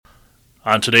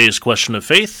On today's Question of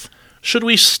Faith, should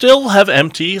we still have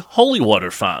empty holy water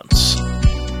fonts?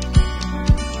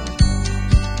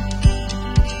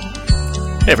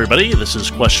 Hey everybody, this is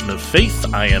Question of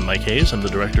Faith. I am Mike Hayes. I'm the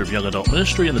Director of Young Adult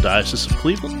Ministry in the Diocese of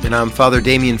Cleveland. And I'm Father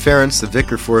Damian Ference, the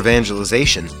Vicar for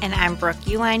Evangelization. And I'm Brooke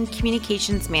Uline,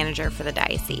 Communications Manager for the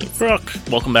Diocese. Brooke,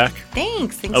 welcome back.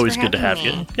 Thanks Always for good to have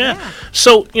having you. me. Yeah.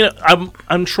 So,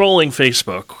 I'm trolling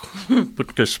Facebook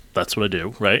because that's what I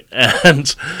do, right?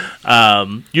 And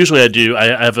usually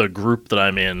I have a group that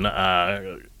I'm in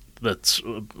that's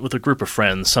with a group of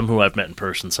friends, some who I've met in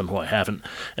person, some who I haven't.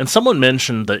 And someone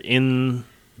mentioned that in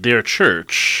their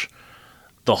church,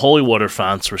 the holy water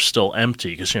fonts were still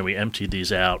empty because we emptied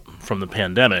these out from the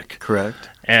pandemic. Correct.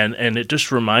 And it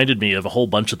just reminded me of a whole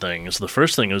bunch of things. The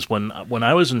first thing is when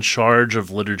I was in charge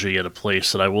of liturgy at a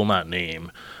place that I will not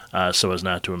name, so as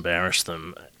not to embarrass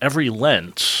them, every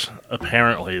Lent,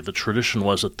 apparently, the tradition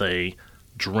was that they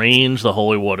drained the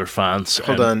holy water fonts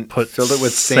filled it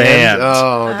with sand.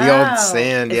 Oh, the old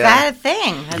sand, Is yeah. that a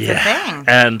thing? That's a thing.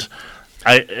 And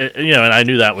I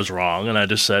knew that was wrong, and I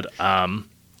just said,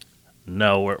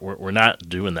 no, we're not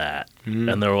doing that. Mm-hmm.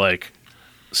 And they were like,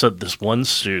 so this one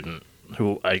student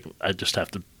who I just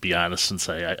have to be honest and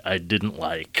say I didn't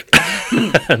like.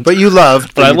 But you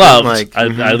loved. But I loved. Like,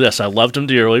 I loved him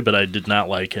dearly, but I did not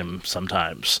like him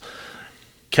sometimes.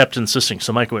 Kept insisting.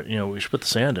 So Mike, we should put the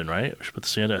sand in, right? We should put the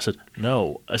sand in. I said,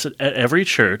 no. I said, at every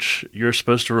church, you're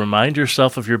supposed to remind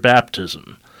yourself of your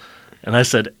baptism. And I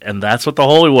said, and that's what the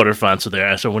holy water fonts are there.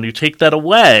 I said, when you take that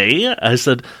away, I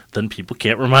said, then people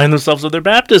can't remind themselves of their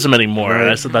baptism anymore. Right. And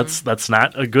I said, that's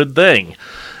not a good thing.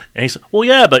 And he said, well,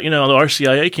 yeah, but, the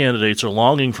RCIA candidates are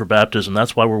longing for baptism.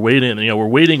 That's why we're waiting. We're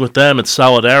waiting with them. It's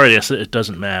solidarity. I said, it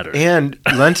doesn't matter. And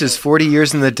Lent is 40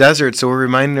 years in the desert, so we're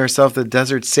reminding ourselves of the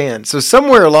desert sand. So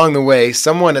somewhere along the way,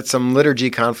 someone at some liturgy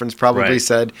conference probably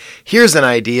said, here's an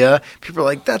idea. People are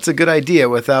like, that's a good idea,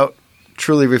 without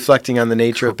truly reflecting on the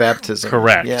nature of baptism.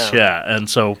 Correct, yeah. And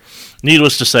so,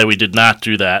 needless to say, we did not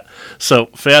do that. So,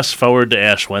 fast forward to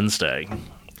Ash Wednesday,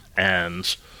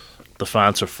 and the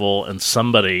fonts are full, and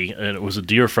somebody, and it was a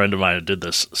dear friend of mine who did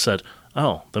this, said,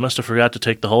 oh, they must have forgot to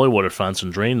take the holy water fonts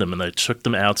and drain them, and they took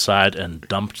them outside and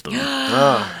dumped them.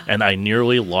 And I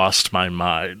nearly lost my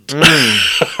mind.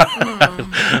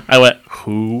 I went,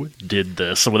 who did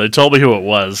this? And when they told me who it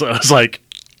was, I was like,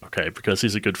 okay, because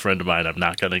he's a good friend of mine, I'm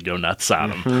not going to go nuts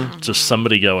on him. Mm-hmm. Just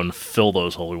somebody go and fill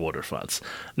those holy water fonts.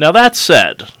 Now, that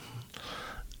said,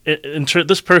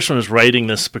 this person was writing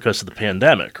this because of the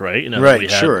pandemic, right?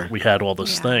 Sure. We had all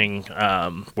this thing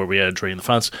where we had to drain the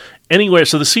fonts. Anyway,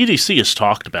 so the CDC has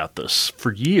talked about this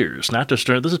for years, not just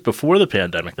during, this is before the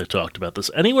pandemic they talked about this.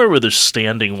 Anywhere where there's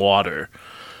standing water,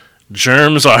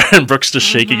 germs are, and Brooke's just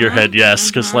shaking her head, yes,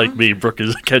 because like me, Brooke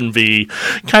can be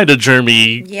kind of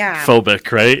germy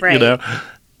phobic, right? Right.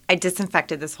 I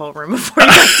disinfected this whole room before you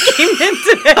guys came in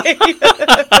today.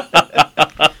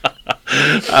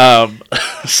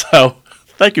 So,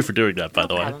 thank you for doing that, by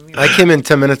the way. I came in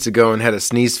 10 minutes ago and had a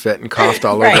sneeze fit and coughed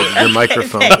all over your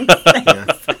microphone.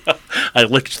 Thanks. I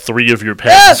licked 3 of your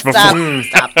pens before.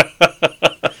 Stop.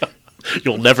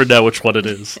 You'll never know which one it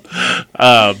is.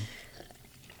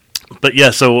 But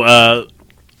yeah, so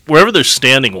wherever there's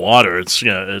standing water, it's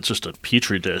just a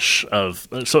petri dish of.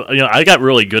 So I got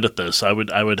really good at this. I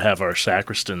would have our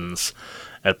sacristans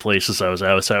at places I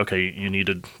would say, okay, you need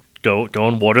to go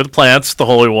and water the plants, the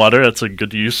holy water. That's a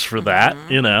good use for that,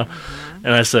 And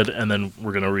I said, and then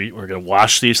we're gonna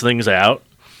wash these things out,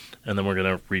 and then we're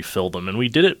gonna refill them. And we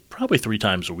did it probably 3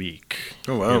 times a week.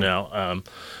 Oh wow!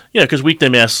 Because weekday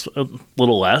mass a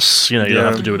little less. You don't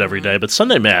have to do it every day, but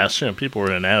Sunday mass, people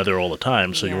are in and out of there all the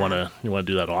time, so you want to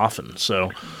do that often.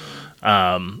 So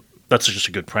that's just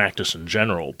a good practice in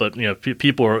general. But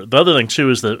people are. The other thing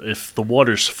too is that if the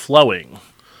water's flowing,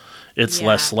 it's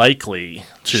less likely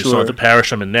to. Sure. So the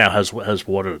parish I'm in now has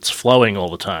water that's flowing all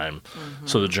the time,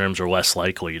 so the germs are less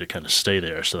likely to kind of stay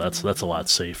there. So that's a lot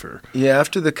safer. Yeah,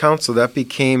 after the council, that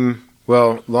became.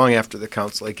 Well, long after the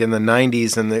council, like in the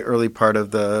 90s and the early part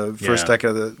of the first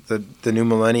decade of the new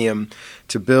millennium,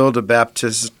 to build a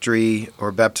baptistry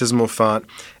or baptismal font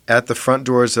at the front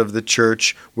doors of the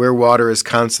church where water is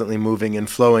constantly moving and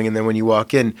flowing. And then when you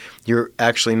walk in, you're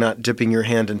actually not dipping your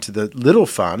hand into the little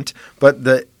font, but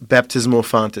the baptismal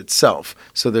font itself.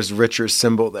 So there's richer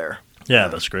symbol there. Yeah,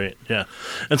 that's great. Yeah.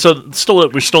 And so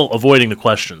we're still avoiding the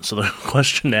question. So the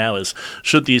question now is,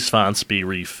 should these fonts be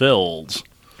refilled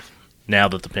now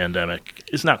that the pandemic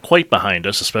is not quite behind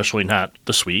us, especially not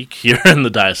this week here in the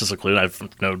Diocese of Cleveland?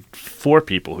 I've known 4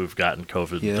 people who've gotten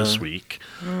COVID this week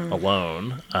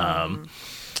alone.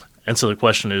 And so the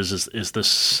question is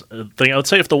this thing? I would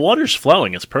say if the water's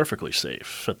flowing, it's perfectly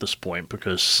safe at this point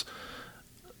because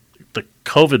the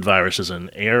COVID virus is an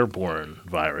airborne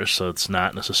virus, so it's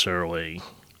not necessarily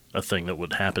a thing that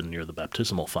would happen near the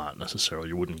baptismal font necessarily.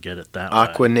 You wouldn't get it that way.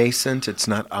 Aquanascent. It's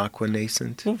not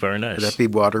aquanascent. Oh, very nice. Would that be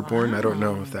waterborne? Wow. I don't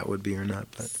know if that would be or not.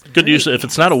 But good use. If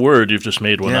it's not a word, you've just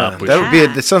made one up. That would be.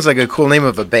 That sounds like a cool name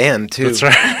of a band too. That's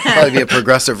right. Probably be a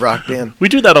progressive rock band. We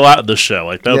do that a lot in this show.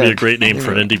 Like that would be a great name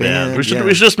for an indie band. We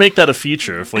should just make that a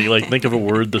feature. If we think of a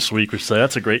word this week, we say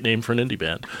that's a great name for an indie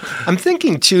band. I'm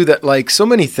thinking too that so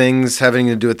many things having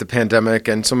to do with the pandemic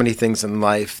and so many things in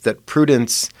life, that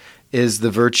prudence is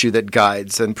the virtue that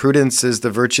guides, and prudence is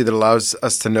the virtue that allows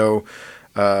us to know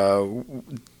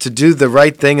to do the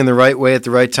right thing in the right way at the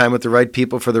right time with the right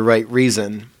people for the right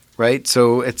reason, right?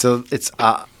 So it's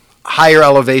a higher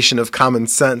elevation of common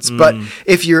sense. But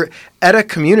if you're at a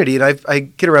community, and I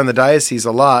get around the diocese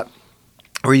a lot,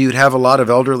 where you'd have a lot of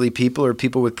elderly people or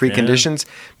people with preconditions,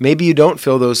 maybe you don't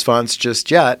fill those fonts just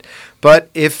yet. But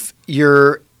if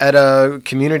you're at a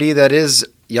community that is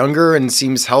younger and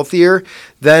seems healthier,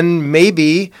 then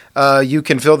maybe you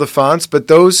can fill the fonts. But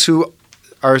those who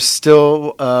are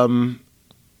still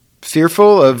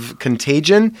fearful of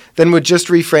contagion then would just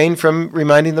refrain from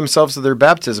reminding themselves of their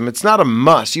baptism. It's not a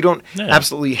must. You don't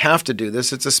absolutely have to do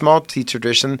this. It's a small T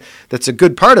tradition that's a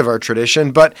good part of our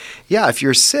tradition. But yeah, if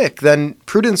you're sick, then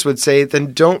prudence would say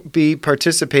then don't be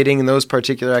participating in those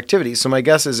particular activities. So my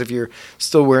guess is if you're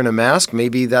still wearing a mask,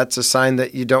 maybe that's a sign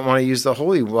that you don't want to use the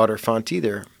holy water font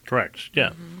either. Correct.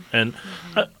 Yeah. And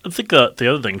I think the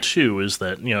other thing, too, is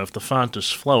that, if the font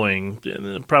is flowing,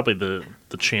 probably the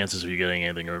chances of you getting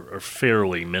anything are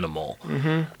fairly minimal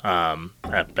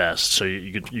at best. So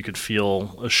you could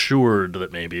feel assured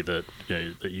that maybe that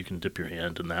you can dip your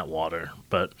hand in that water.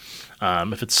 But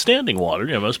if it's standing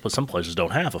water, some places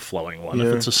don't have a flowing one. Yeah.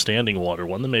 If it's a standing water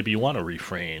one, then maybe you want to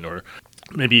refrain, or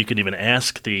maybe you could even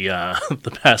ask the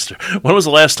pastor, when was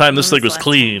the last time this thing was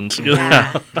cleaned?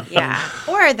 Yeah. Yeah.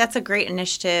 Or that's a great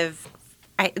initiative.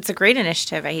 It's a great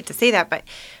initiative. I hate to say that, but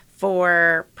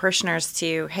for parishioners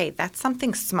to, hey, that's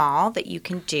something small that you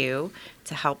can do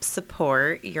to help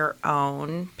support your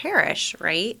own parish,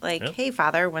 right? Like, hey,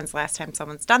 Father, when's the last time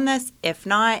someone's done this? If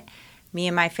not, me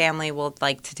and my family will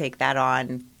like to take that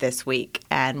on this week,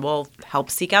 and we'll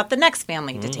help seek out the next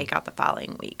family to take out the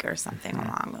following week or something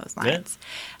along those lines.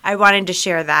 Yeah. I wanted to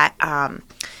share that.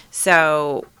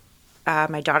 So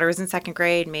my daughter was in second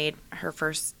grade, made her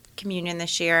first communion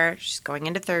this year. She's going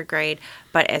into third grade,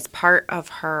 but as part of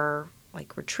her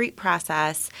retreat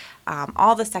process,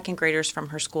 all the second graders from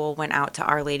her school went out to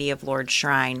Our Lady of Lourdes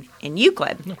Shrine in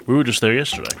Euclid. We were just there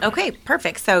yesterday. Okay,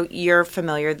 perfect. So you're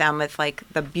familiar then with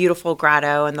the beautiful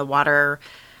grotto and the waterfall.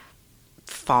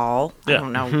 I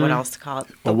don't know what else to call it.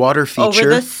 A water feature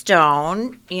over the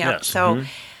stone. Yes. So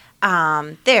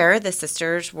there, the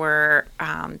sisters were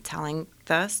telling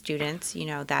the students,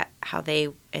 that how they,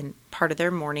 and part of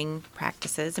their morning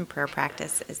practices and prayer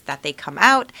practice is that they come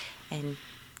out and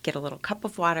get a little cup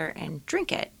of water and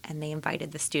drink it. And they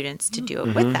invited the students to do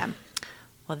it with them.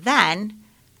 Well, then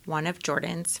one of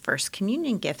Jordan's first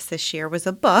communion gifts this year was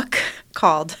a book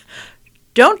called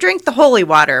Don't Drink the Holy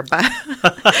Water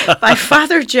by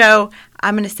Father Joe,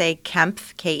 I'm going to say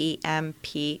Kempf,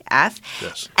 Kempf.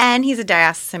 Yes. And he's a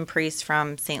diocesan priest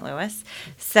from St. Louis.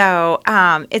 So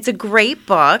it's a great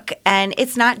book, and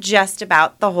it's not just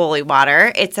about the holy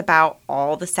water. It's about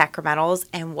all the sacramentals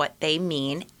and what they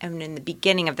mean. And in the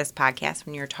beginning of this podcast,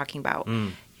 when you were talking about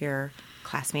your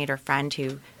classmate or friend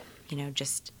who,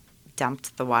 just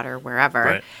dumped the water wherever,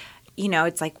 right.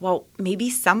 It's like, well, maybe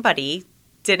somebody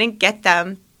didn't get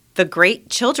them the great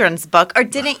children's book, or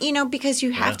didn't, because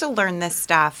you have to learn this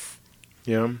stuff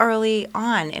early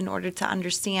on in order to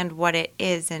understand what it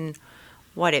is and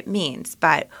what it means.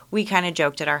 But we kind of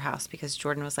joked at our house because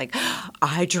Jordan was like,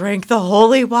 I drank the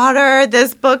holy water.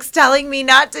 This book's telling me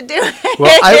not to do it.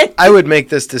 Well, I would make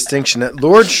this distinction. At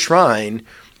Lourdes Shrine,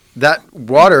 that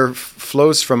water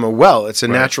flows from a well. It's a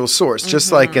natural source.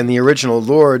 Just like in the original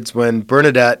Lourdes, when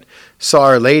Bernadette saw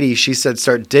Our Lady, she said,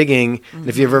 start digging. And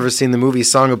if you've ever seen the movie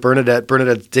Song of Bernadette,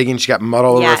 Bernadette's digging. She got mud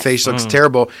all over her face. She looks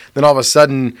terrible. Then all of a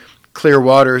sudden, clear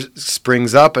water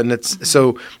springs up. And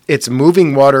it's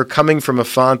moving water coming from a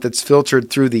font that's filtered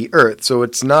through the earth. So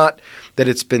it's not that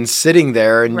it's been sitting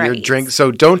there and you're drinking. So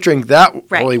don't drink that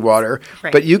holy water.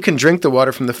 Right. But you can drink the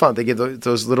water from the font. They give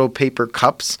those little paper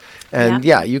cups. And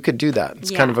you could do that.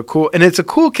 It's kind of a cool, and it's a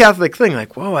cool Catholic thing.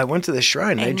 Like, whoa, I went to the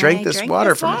shrine and I drank this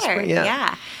water from the spring.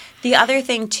 Yeah. The other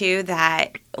thing, too,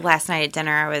 that last night at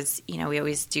dinner, I was, we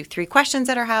always do 3 questions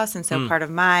at our house. And so part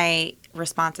of my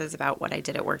responses about what I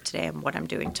did at work today and what I'm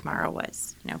doing tomorrow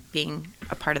was, being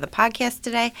a part of the podcast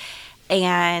today.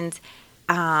 And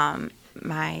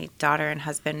my daughter and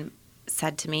husband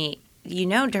said to me,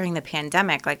 during the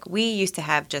pandemic, like we used to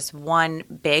have just one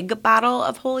big bottle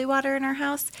of holy water in our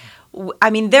house.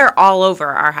 I mean, they're all over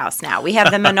our house now. We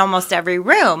have them in almost every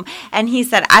room. And he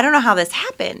said, I don't know how this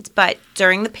happened, but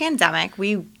during the pandemic,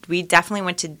 we definitely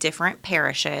went to different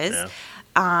parishes.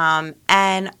 Yeah.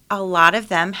 And a lot of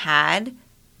them had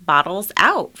bottles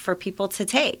out for people to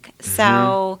take. Mm-hmm.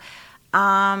 So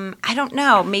I don't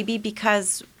know, maybe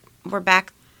because we're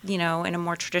back in a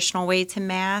more traditional way to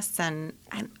Mass, and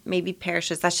maybe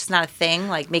parishes, that's just not a thing,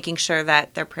 like making sure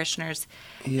that their parishioners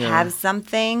have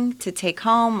something to take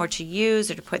home or to use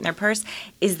or to put in their purse.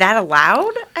 Is that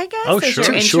allowed, I guess, as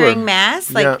you're entering Mass?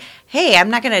 Like, hey,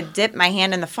 I'm not going to dip my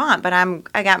hand in the font, but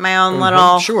I got my own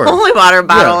little holy water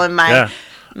bottle in my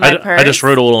purse. I just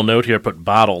wrote a little note here, put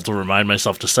bottle to remind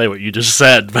myself to say what you just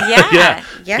said. Yeah,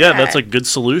 that's a good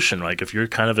solution. Like if you're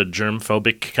kind of a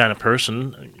germ-phobic kind of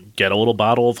person, get a little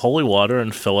bottle of holy water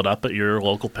and fill it up at your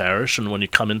local parish, and when you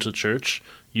come into church,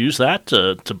 use that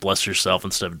to bless yourself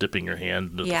instead of dipping your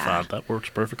hand into the font. That works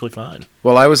perfectly fine.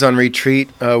 Well, I was on retreat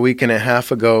a week and a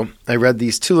half ago. I read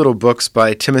these two little books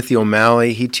by Timothy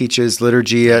O'Malley. He teaches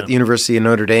liturgy at the University of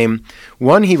Notre Dame.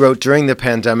 One he wrote during the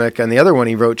pandemic, and the other one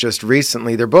he wrote just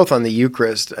recently. They're both on the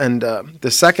Eucharist. And the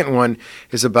second one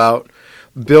is about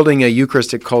building a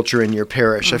Eucharistic culture in your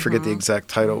parish. Mm-hmm. I forget the exact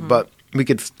title, but we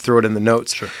could throw it in the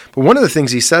notes. Sure. But one of the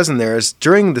things he says in there is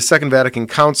during the Second Vatican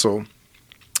Council,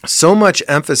 so much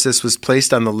emphasis was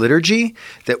placed on the liturgy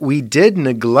that we did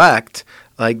neglect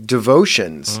like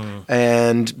devotions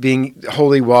and being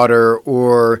holy water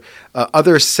or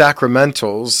other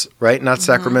sacramentals, right? Not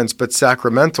sacraments, but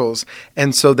sacramentals.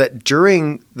 And so that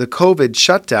during the COVID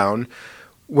shutdown,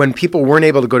 when people weren't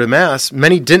able to go to Mass,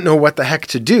 many didn't know what the heck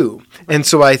to do. And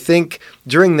so I think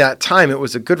during that time, it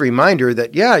was a good reminder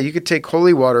that, you could take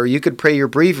holy water, you could pray your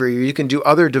breviary, or you can do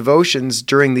other devotions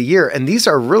during the year. And these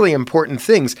are really important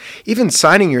things. Even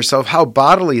signing yourself, how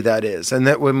bodily that is. And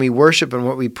that when we worship and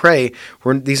what we pray,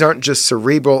 these aren't just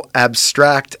cerebral,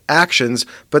 abstract actions,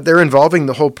 but they're involving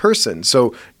the whole person.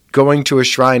 So going to a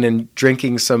shrine and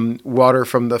drinking some water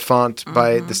from the font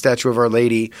by the statue of Our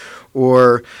Lady,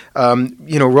 or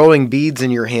rolling beads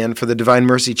in your hand for the Divine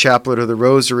Mercy Chaplet or the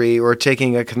Rosary, or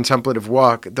taking a contemplative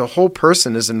walk. The whole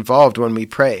person is involved when we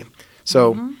pray.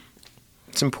 So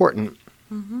it's important.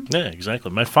 Mm-hmm. Yeah,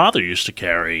 exactly. My father used to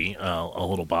carry a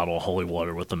little bottle of holy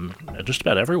water with him just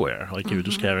about everywhere. Like he would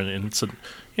just carry it. And he said,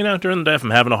 during the day, if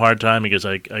I'm having a hard time, he goes,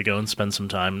 I go and spend some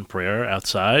time in prayer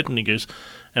outside. And he goes,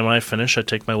 and when I finish, I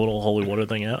take my little holy water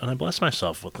thing out and I bless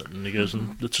myself with it. And he goes,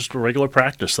 and it's just a regular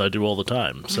practice that I do all the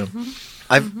time. So,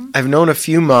 I've known a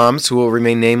few moms who will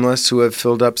remain nameless who have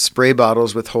filled up spray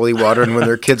bottles with holy water, and when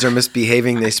their kids are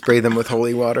misbehaving, they spray them with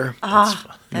holy water. That's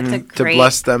a great, to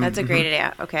bless them. That's a great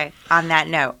idea. Okay. On that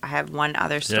note, I have one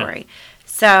other story. Yeah.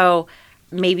 So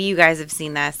maybe you guys have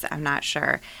seen this. I'm not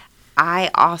sure. I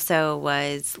also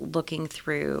was looking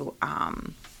through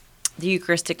the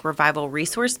Eucharistic Revival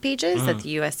resource pages that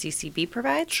the USCCB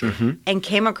provides, and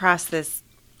came across this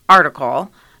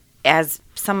article as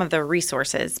some of the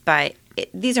resources, but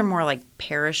these are more like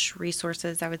parish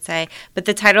resources, I would say. But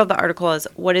the title of the article is,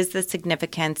 "What is the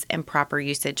Significance and Proper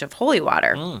Usage of Holy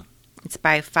Water?" It's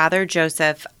by Father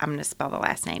Joseph, I'm going to spell the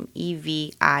last name,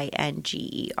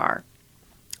 Evinger.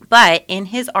 But in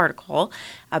his article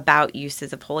about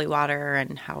uses of holy water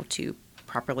and how to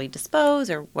properly dispose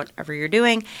or whatever you're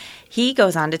doing, he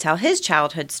goes on to tell his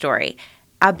childhood story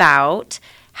about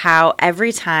how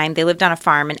every time they lived on a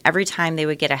farm and every time they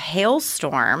would get a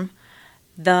hailstorm,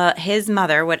 his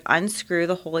mother would unscrew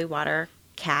the holy water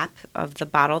cap of the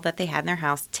bottle that they had in their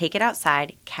house, take it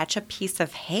outside, catch a piece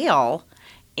of hail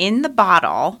in the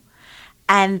bottle,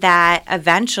 and that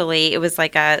eventually it was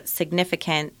like a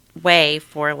significant way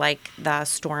for like the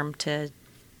storm to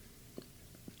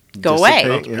go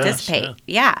away, dissipate.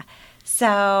 Yeah.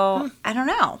 So I don't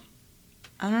know.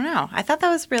 I thought that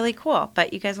was really cool,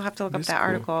 but you guys will have to look up that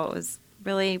article. It was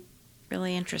really,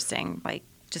 really interesting. Like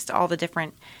just all the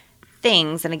different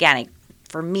things. And again,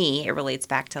 for me, it relates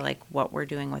back to like what we're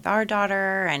doing with our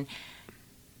daughter, and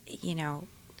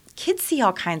kids see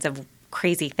all kinds of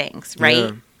crazy things, right?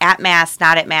 Yeah. At Mass,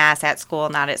 not at Mass, at school,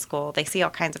 not at school. They see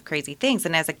all kinds of crazy things.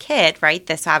 And as a kid, right,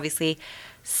 this obviously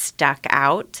stuck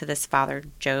out to this Father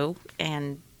Joe,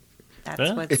 and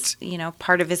that's what's,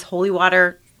 part of his holy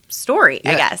water story,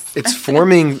 I guess. It's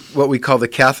forming what we call the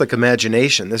Catholic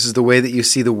imagination. This is the way that you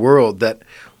see the world, that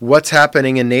what's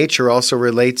happening in nature also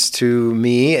relates to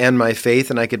me and my faith,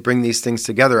 and I could bring these things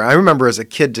together. I remember as a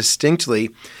kid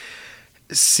distinctly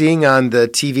seeing on the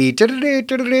TV,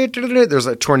 there's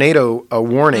a tornado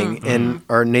warning in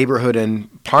our neighborhood in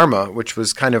Parma, which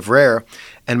was kind of rare.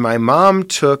 And my mom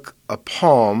took a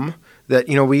palm that,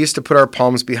 we used to put our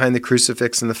palms behind the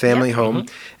crucifix in the family home.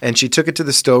 And she took it to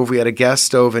the stove. We had a gas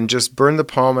stove and just burned the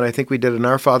palm. And I think we did an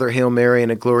Our Father, Hail Mary,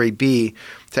 and a Glory Be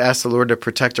to ask the Lord to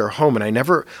protect our home. And I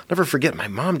never forget my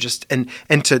mom just, and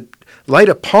to light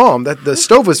a palm, that the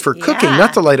stove was for cooking,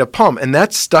 not to light a palm. And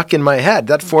that stuck in my head.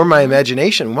 That formed my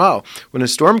imagination. Wow, when a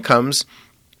storm comes,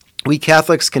 we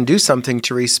Catholics can do something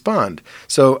to respond.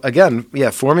 So again,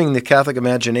 forming the Catholic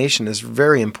imagination is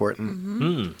very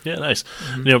important. Yeah, nice.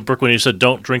 Brooke, when you said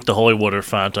don't drink the holy water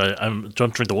font,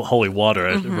 don't drink the holy water,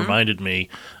 it reminded me,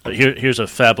 here's a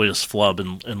fabulous flub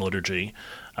in liturgy.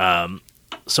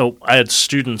 So I had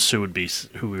students who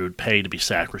we would pay to be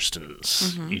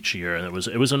sacristans each year, and it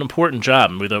was an important job,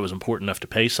 and we thought it was important enough to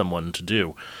pay someone to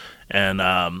do.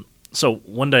 And so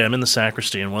one day I'm in the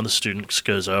sacristy, and one of the students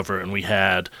goes over, and we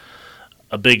had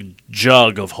a big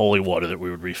jug of holy water that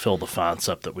we would refill the fonts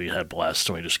up that we had blessed,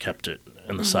 and we just kept it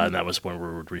in the side, and that was when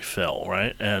we would refill,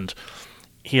 right? And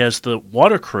he has the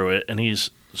water cruet, and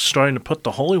he's starting to put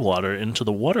the holy water into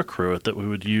the water cruet that we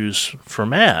would use for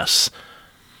Mass.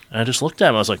 And I just looked at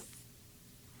him. I was like,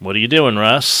 "What are you doing,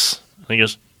 Russ?" And he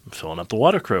goes, "I'm filling up the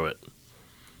water cruet."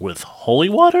 "With holy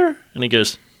water?" And he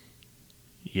goes,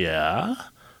 "Yeah."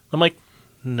 I'm like,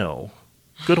 "No,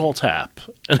 good old tap."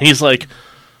 And he's like,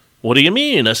 "What do you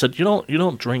mean?" I said, you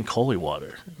don't drink holy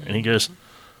water." And he goes,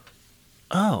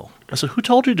 "Oh." I said, "Who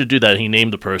told you to do that?" He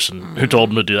named the person who told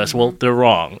him to do that. I said, "Well, they're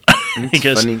wrong." He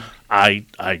goes, funny.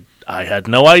 I had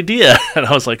no idea. And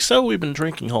I was like, "So we've been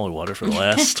drinking holy water for the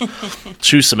last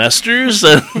 2 semesters,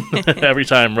 and every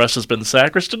time Russ has been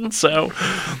sacristan." So,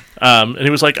 and he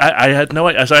was like, I had no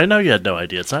idea. I said, "I know you had no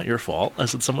idea. It's not your fault." I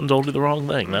said, "Someone told you the wrong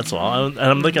thing. That's all." And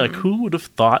I'm thinking, like, who would have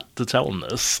thought to tell him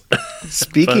this?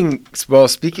 Speaking,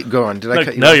 go on. Did I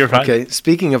cut you off? No, you're fine. Okay.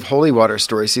 Speaking of holy water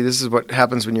stories, see, this is what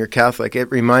happens when you're Catholic. It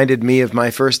reminded me of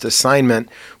my first assignment.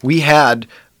 We had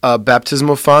a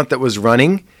baptismal font that was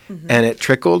running, and it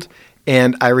trickled.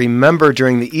 And I remember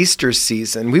during the Easter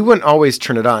season, we wouldn't always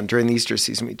turn it on. During the Easter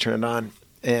season, we'd turn it on.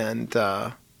 And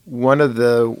one of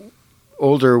the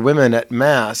older women at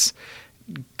Mass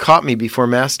caught me before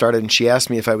Mass started, and she asked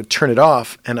me if I would turn it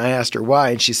off. And I asked her why,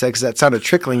 and she said, "Because that sound of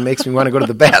trickling makes me want to go to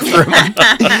the bathroom."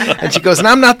 And she goes, "And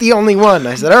I'm not the only one."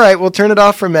 I said, "All right, we'll turn it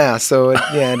off for Mass." So,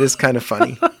 it is kind of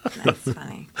funny. That's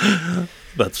funny.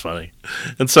 That's funny.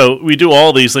 And so we do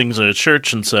all these things in a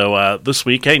church. And so this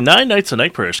week, 9 Nights of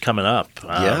Night Prayer is coming up.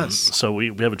 Yes. So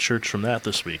we have a church from that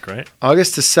this week, right?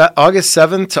 August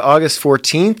 7th to August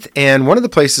 14th. And one of the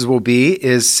places we'll be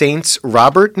is Saints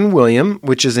Robert and William,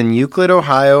 which is in Euclid,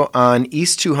 Ohio on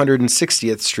East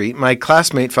 260th Street. My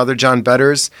classmate, Father John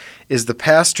Betters, is the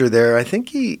pastor there. I think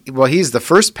he's the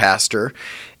first pastor.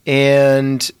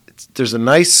 And there's a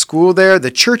nice school there.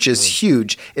 The church is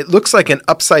huge. It looks like an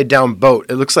upside-down boat.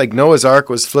 It looks like Noah's Ark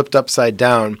was flipped upside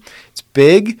down. It's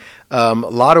big, a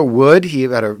lot of wood. He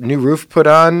had a new roof put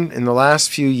on in the last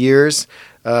few years.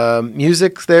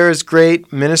 Music there is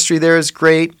great. Ministry there is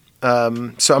great.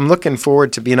 So I'm looking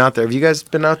forward to being out there. Have you guys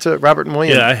been out to Robert and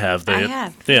William? Yeah, I have. I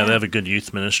have. Yeah, they have a good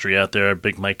youth ministry out there.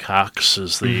 Big Mike Cox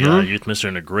is the youth minister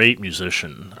and a great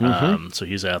musician. So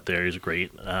he's out there. He's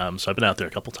great. So I've been out there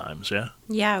a couple times, yeah.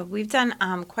 Yeah, we've done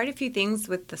quite a few things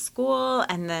with the school,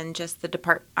 and then just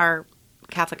our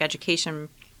Catholic education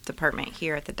department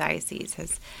here at the diocese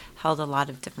has held a lot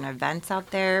of different events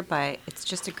out there, but it's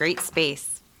just a great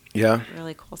space. Yeah.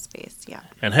 Really cool space, yeah.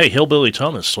 And hey, Hillbilly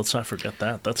Thomas, let's not forget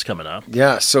that. That's coming up.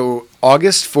 Yeah, so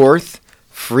August 4th,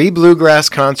 free bluegrass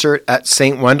concert at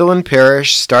St. Wendelin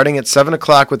Parish, starting at 7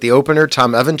 o'clock with the opener,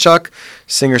 Tom Evanchuk,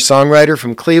 singer-songwriter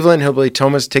from Cleveland. Hillbilly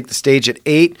Thomas take the stage at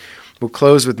 8. We'll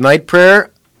close with night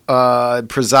prayer,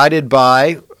 presided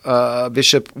by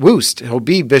Bishop Woost. He'll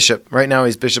be bishop. Right now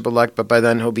he's bishop-elect, but by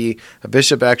then he'll be a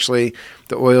bishop. Actually,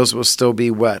 the oils will still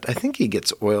be wet. I think he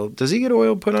gets oil. Does he get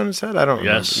oil put on his head? I don't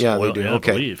remember. Yes. Yeah, oil, they do. Yeah,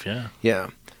 okay. I believe, yeah. Yeah.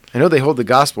 I know they hold the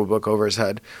gospel book over his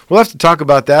head. We'll have to talk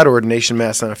about that ordination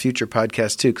mass on a future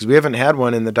podcast, too, because we haven't had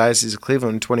one in the Diocese of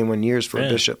Cleveland in 21 years for a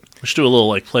bishop. We should do a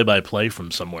little play-by-play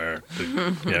from somewhere,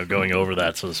 going over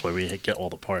that, so this way we get all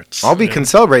the parts. I'll be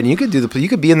concelebrating. You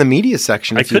could be in the media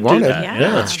section if you wanted.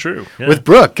 Yeah, that's true. Yeah. With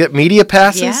Brooke, get media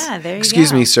passes. Yeah, there you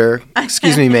Excuse go. me, sir.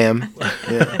 Excuse me, ma'am.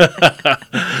 Yeah.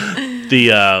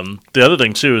 The other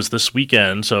thing, too, is this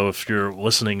weekend, so if you're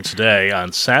listening today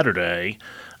on Saturday,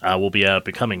 we'll be out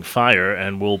Becoming Fire,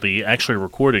 and we'll be actually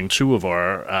recording 2 of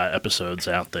our episodes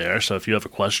out there. So if you have a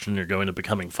question, you're going to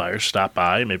Becoming Fire, stop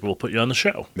by. Maybe we'll put you on the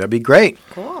show. That'd be great.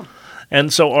 Cool.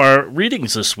 And so our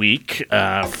readings this week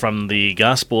from the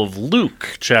Gospel of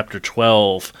Luke, chapter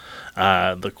 12,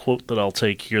 the quote that I'll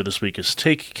take here this week is,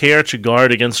 "Take care to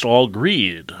guard against all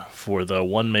greed, for though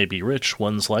one may be rich,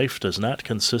 one's life does not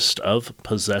consist of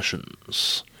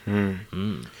possessions."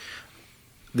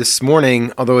 This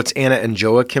morning, although it's Anna and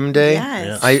Joachim Day,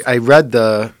 Yes. I read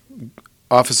the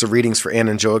Office of Readings for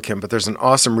Anna and Joachim, but there's an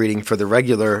awesome reading for the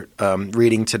regular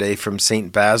reading today from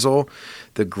St. Basil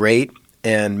the Great.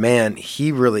 And man,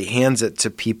 he really hands it to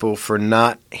people for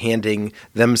not handing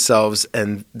themselves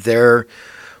and their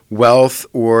wealth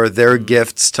or their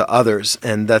gifts to others.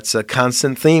 And that's a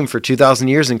constant theme for 2,000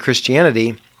 years in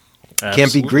Christianity. Absolutely.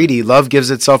 Can't be greedy. Love gives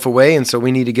itself away, and so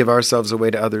we need to give ourselves away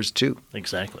to others too.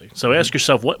 Exactly. So ask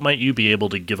yourself, what might you be able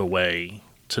to give away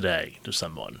today to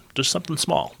someone? Just something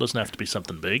small. Doesn't have to be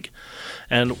something big.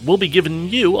 And we'll be giving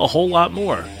you a whole lot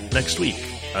more next week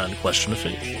on Question of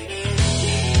Faith.